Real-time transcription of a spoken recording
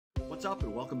What's up,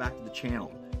 and welcome back to the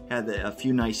channel. Had a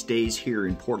few nice days here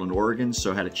in Portland, Oregon,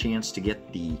 so had a chance to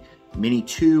get the Mini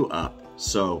 2 up.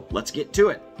 So let's get to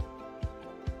it.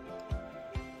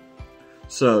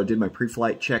 So did my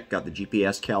pre-flight check, got the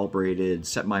GPS calibrated,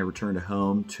 set my return to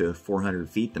home to 400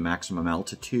 feet, the maximum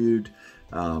altitude.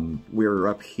 We're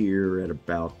up here at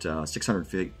about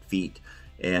 600 feet,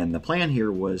 and the plan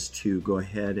here was to go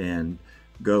ahead and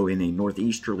go in a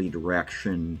northeasterly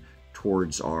direction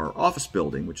towards our office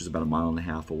building, which is about 1.5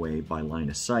 miles away by line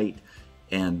of sight,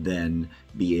 and then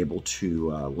be able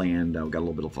to land. We've got a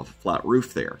little bit of a flat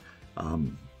roof there.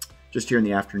 Just here in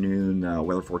the afternoon,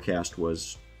 weather forecast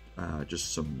was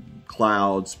just some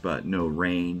clouds, but no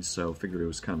rain, so figured it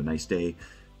was kind of a nice day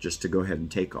just to go ahead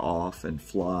and take off and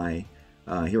fly.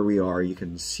 Here we are, you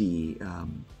can see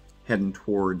heading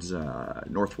towards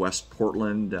northwest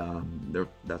Portland.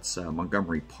 That's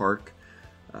Montgomery Park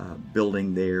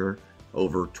building there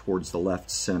over towards the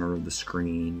left center of the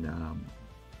screen.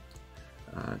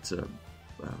 It's a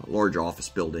large office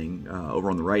building.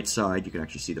 Over on the right side, you can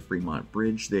actually see the Fremont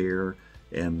Bridge there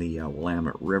and the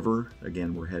Willamette River.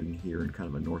 Again, we're heading here in kind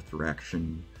of a north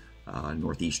direction,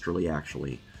 northeasterly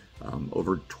actually,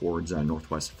 over towards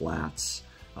Northwest Flats.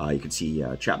 You can see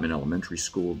Chapman Elementary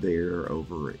School there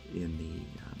over in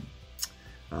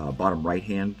the bottom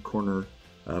right-hand corner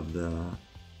of the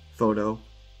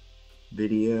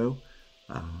video.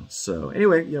 So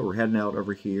anyway, yeah, we're heading out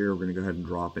over here. We're going to go ahead and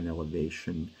drop in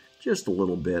elevation just a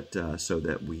little bit so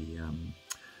that we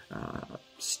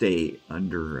stay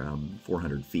under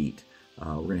 400 feet.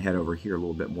 We're going to head over here a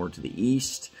little bit more to the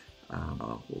east.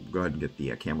 We'll go ahead and get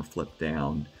the camera flipped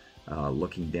down,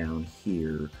 looking down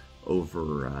here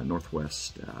over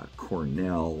Northwest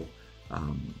Cornell.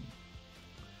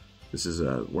 This is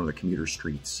one of the commuter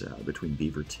streets between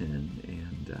Beaverton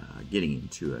and getting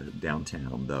into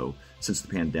downtown, though since the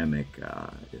pandemic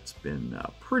it's been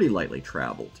pretty lightly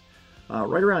traveled.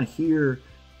 Right around here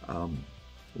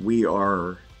we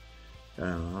are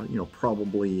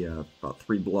probably about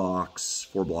 4 blocks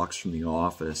from the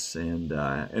office, and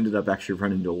ended up actually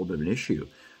running into a little bit of an issue.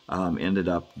 Ended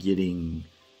up getting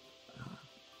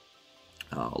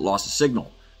loss of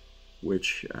signal,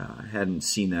 which hadn't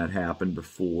seen that happen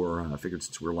before. I figured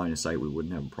since we were line of sight we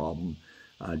wouldn't have a problem.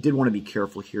 Did want to be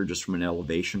careful here just from an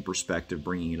elevation perspective,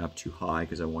 bringing it up too high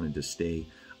because I wanted to stay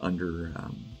under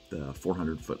the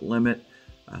 400-foot limit.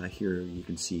 Here you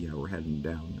can see we're heading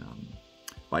down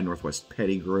by Northwest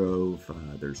Pettygrove.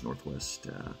 There's Northwest,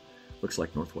 looks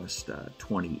like Northwest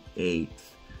 28th.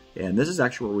 And this is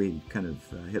actually where we kind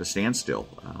of hit a standstill,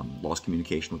 lost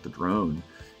communication with the drone,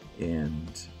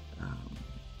 and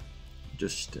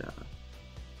just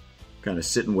kind of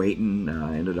sitting waiting.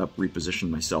 I ended up repositioning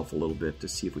myself a little bit to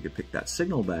see if we could pick that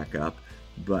signal back up,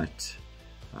 but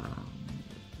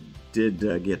did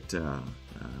get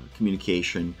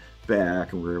communication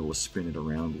back, and we were able to spin it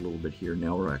around a little bit here.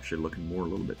 Now we're actually looking more a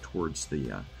little bit towards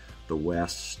the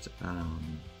west,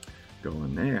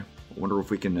 going there. I wonder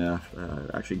if we can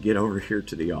actually get over here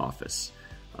to the office.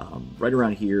 Right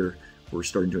around here we're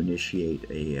starting to initiate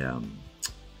a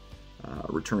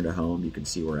return to home. You can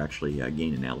see we're actually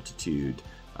gaining altitude.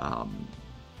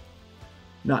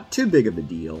 Not too big of a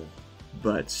deal,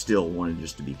 but still wanted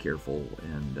just to be careful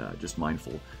and just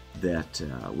mindful that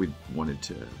we wanted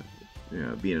to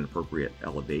be in an appropriate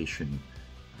elevation,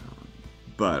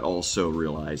 but also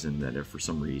realizing that if for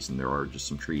some reason there are just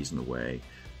some trees in the way,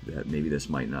 that maybe this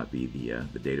might not be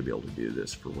the day to be able to do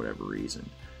this for whatever reason.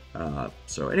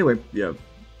 So anyway, yeah,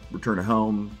 return to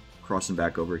home, crossing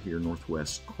back over here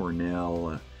Northwest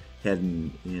Cornell,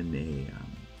 heading in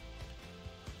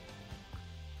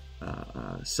a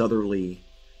southerly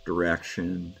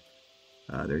direction.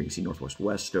 There you can see Northwest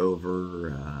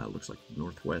Westover, looks like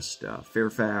Northwest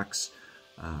Fairfax.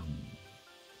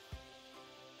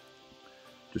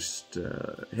 Just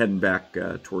heading back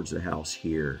towards the house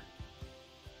here.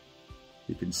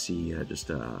 You can see there's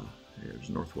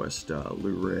Northwest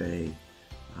Luray.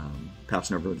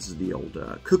 Passing over, this is the old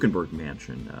Kuchenberg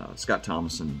mansion. Scott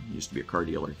Thomason used to be a car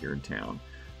dealer here in town.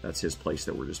 That's his place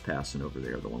that we're just passing over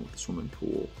there, the one with the swimming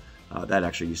pool. That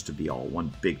actually used to be all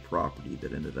one big property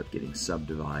that ended up getting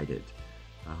subdivided.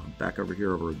 Back over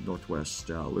here over Northwest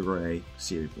Luray,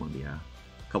 see one of the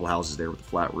couple houses there with the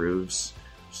flat roofs.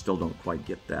 Still don't quite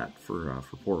get that for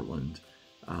Portland.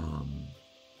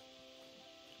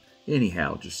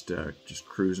 Anyhow, just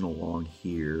cruising along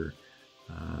here.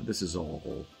 This is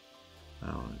all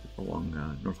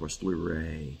along Northwest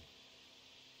Luray.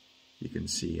 You can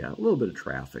see a little bit of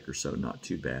traffic or so, not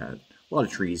too bad. A lot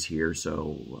of trees here,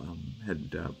 so had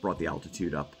brought the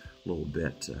altitude up a little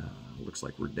bit. Looks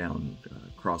like we're down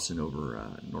crossing over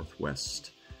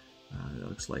Northwest It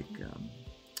looks like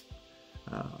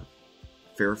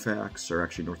Fairfax, or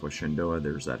actually Northwest Shenandoah.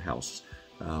 There's that house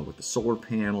with the solar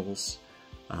panels.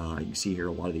 You can see here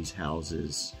a lot of these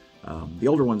houses. The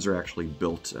older ones are actually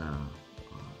built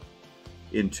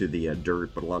into the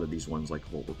dirt, but a lot of these ones, like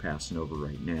what we're passing over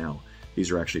right now,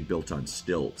 these are actually built on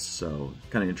stilts. So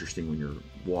kind of interesting when you're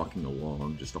walking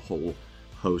along, just a whole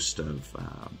host of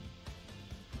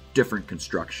different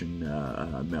construction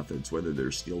methods, whether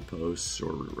they're steel posts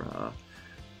or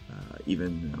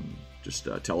even just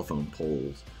telephone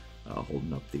poles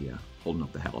holding up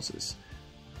the houses.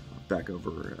 Back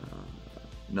over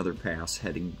another pass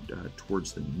heading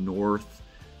towards the north.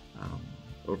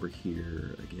 Over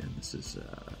here again, this is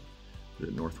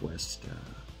the Northwest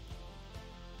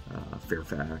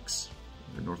Fairfax,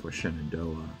 the Northwest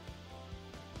Shenandoah.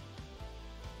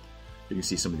 You can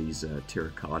see some of these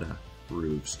terracotta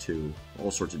roofs too,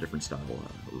 all sorts of different style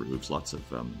roofs, lots of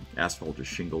asphalt or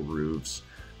shingle roofs,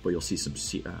 but you'll see some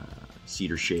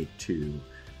cedar shake too.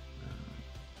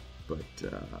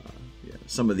 Yeah,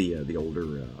 some of the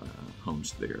older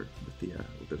homes there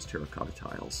with those terracotta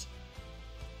tiles.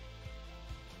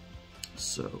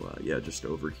 So yeah, just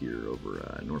over here,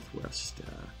 over Northwest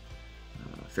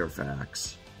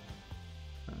Fairfax.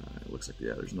 It looks like,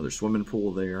 yeah, there's another swimming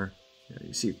pool there. Yeah,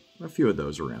 you see a few of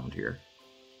those around here.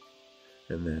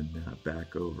 And then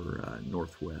back over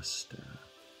Northwest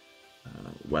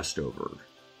Westover.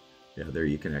 Yeah, there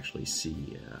you can actually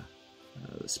see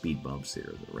the speed bumps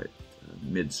there, the right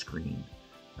mid-screen,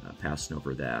 passing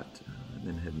over that. And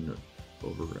then heading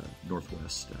over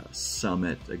Northwest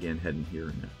Summit, again heading here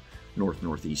in a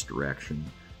north-northeast direction.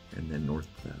 And then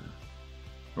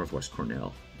Northwest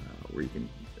Cornell, where you can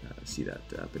see that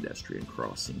pedestrian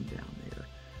crossing down there.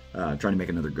 Trying to make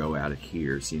another go at it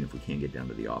here, seeing if we can get down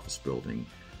to the office building.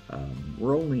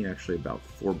 We're only actually about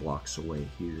 4 blocks away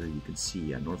here. You can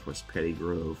see Northwest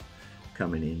Pettygrove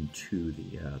coming into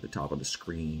the top of the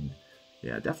screen.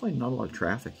 Yeah, definitely not a lot of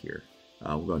traffic here.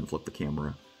 We'll go ahead and flip the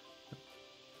camera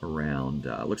around.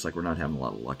 Looks like we're not having a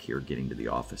lot of luck here getting to the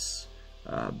office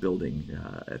building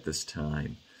at this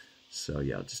time. So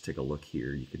yeah, just take a look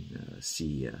here. You can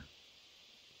see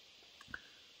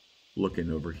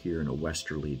looking over here in a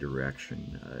westerly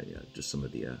direction, yeah, just some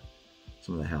of the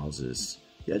houses.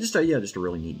 Yeah, just a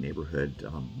really neat neighborhood.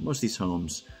 Most of these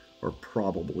homes are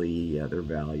probably they're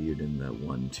valued in the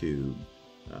 $1 to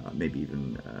maybe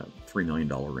even $3 million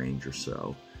range or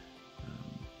so.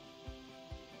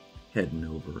 Heading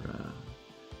over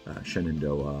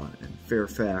Shenandoah and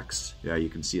Fairfax. Yeah, you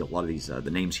can see a lot of these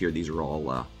the names here. These are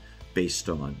all based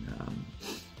on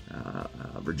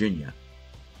Virginia.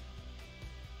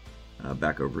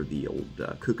 Back over the old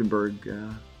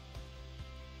Kuchenberg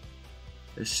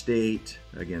estate.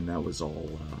 Again, that was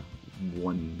all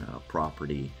one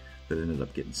property that ended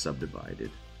up getting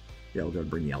subdivided. Yeah, we're going to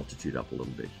bring the altitude up a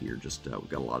little bit here. Just we've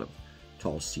got a lot of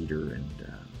tall cedar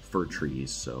and fir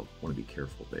trees, so want to be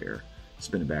careful there.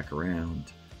 Spin it back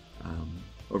around.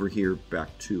 Over here, back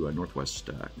to Northwest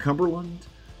Cumberland,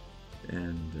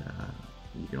 and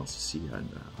you can also see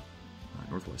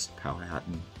Northwest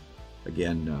Powhatan.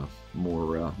 Again,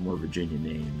 more Virginia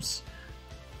names.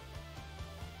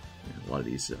 Yeah, a lot of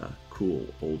these cool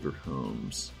older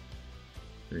homes.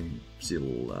 There you see a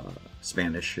little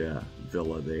Spanish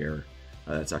villa there.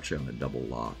 That's actually on a double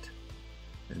lot.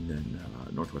 And then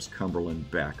Northwest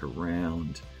Cumberland back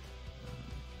around.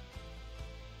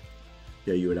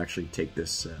 Yeah, you would actually take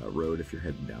this road if you're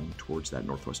heading down towards that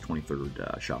Northwest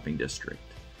 23rd shopping district.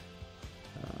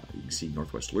 You can see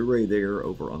Northwest Luray there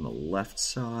over on the left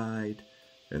side,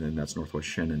 and then that's Northwest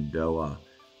Shenandoah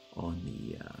on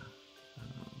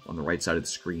the right side of the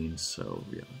screen. So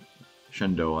yeah,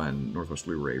 Shenandoah and Northwest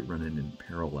Luray running in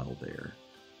parallel there.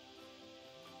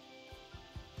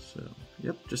 So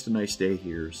yep, just a nice day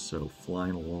here. So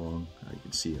flying along, you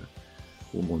can see a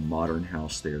little more modern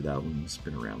house there. That one's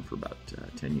been around for about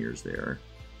 10 years there.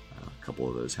 A couple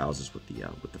of those houses with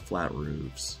the flat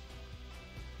roofs.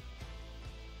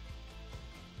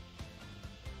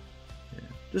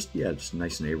 Just a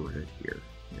nice neighborhood here.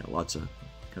 Yeah, lots of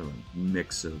kind of a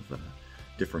mix of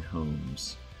different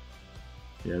homes.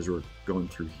 Yeah, as we're going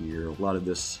through here, a lot of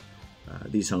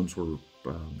these homes were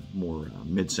more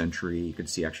mid-century. You can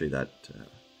see actually that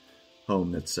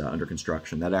home that's under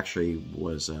construction. That actually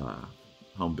was a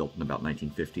home built in about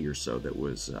 1950 or so that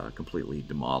was completely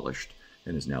demolished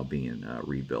and is now being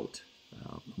rebuilt,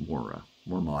 more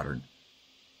modern.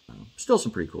 Still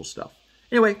some pretty cool stuff.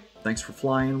 Anyway, thanks for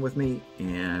flying with me,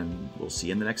 and we'll see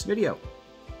you in the next video.